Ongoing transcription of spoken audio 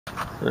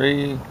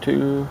3,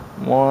 2,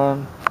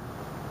 1.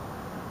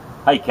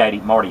 Hey Katie,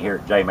 Marty here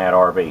at JMAT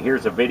RV.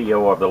 Here's a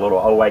video of the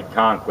little 08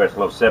 Conquest,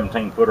 little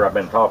 17-footer I've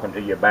been talking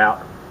to you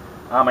about.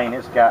 I mean,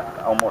 it's got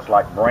almost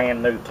like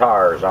brand new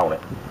tires on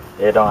it.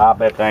 I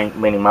bet there ain't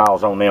many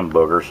miles on them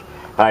boogers.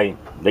 Hey,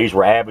 these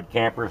were avid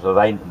campers, so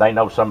they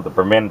know some of the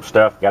preventive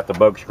stuff. Got the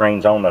bug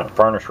screens on the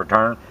furnace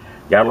return.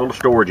 Got a little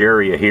storage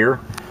area here,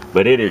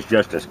 but it is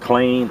just as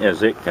clean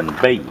as it can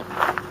be.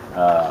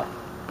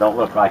 Don't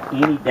look like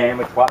any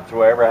damage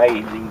whatsoever. Hey,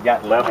 even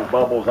got level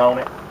bubbles on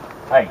it.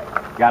 Hey,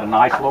 got a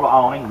nice little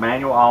awning,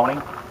 manual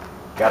awning.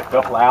 Got a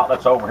couple of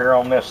outlets over here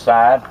on this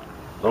side.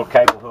 Little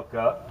cable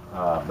hookup.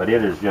 But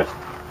it is just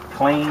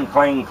clean,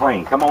 clean,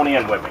 clean. Come on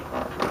in with me.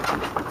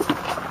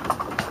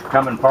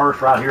 Coming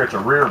first right here, it's a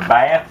rear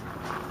bath.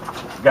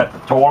 Got the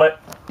toilet,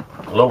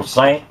 a little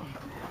sink,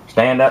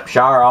 stand-up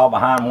shower all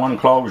behind one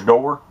closed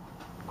door.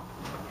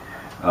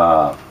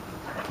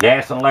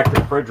 Gas and electric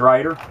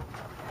refrigerator.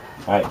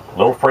 Hey,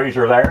 little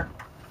freezer there.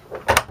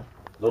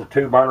 Little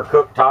 2-burner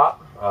cooktop.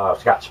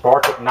 It's got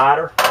spark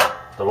igniter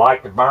to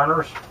light the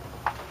burners.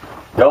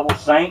 Double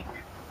sink.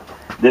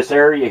 This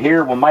area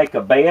here will make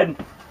a bed.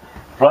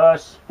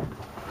 Plus,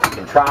 you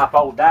can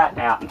trifold that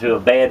out into a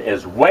bed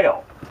as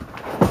well.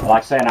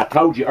 Like I said, I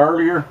told you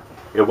earlier,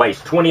 it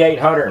weighs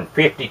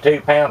 2,852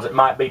 pounds. It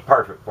might be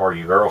perfect for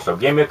you, girl. So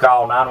give me a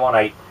call,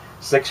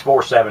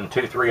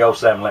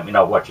 918-647-2307. Let me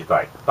know what you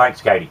think.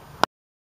 Thanks, Katie.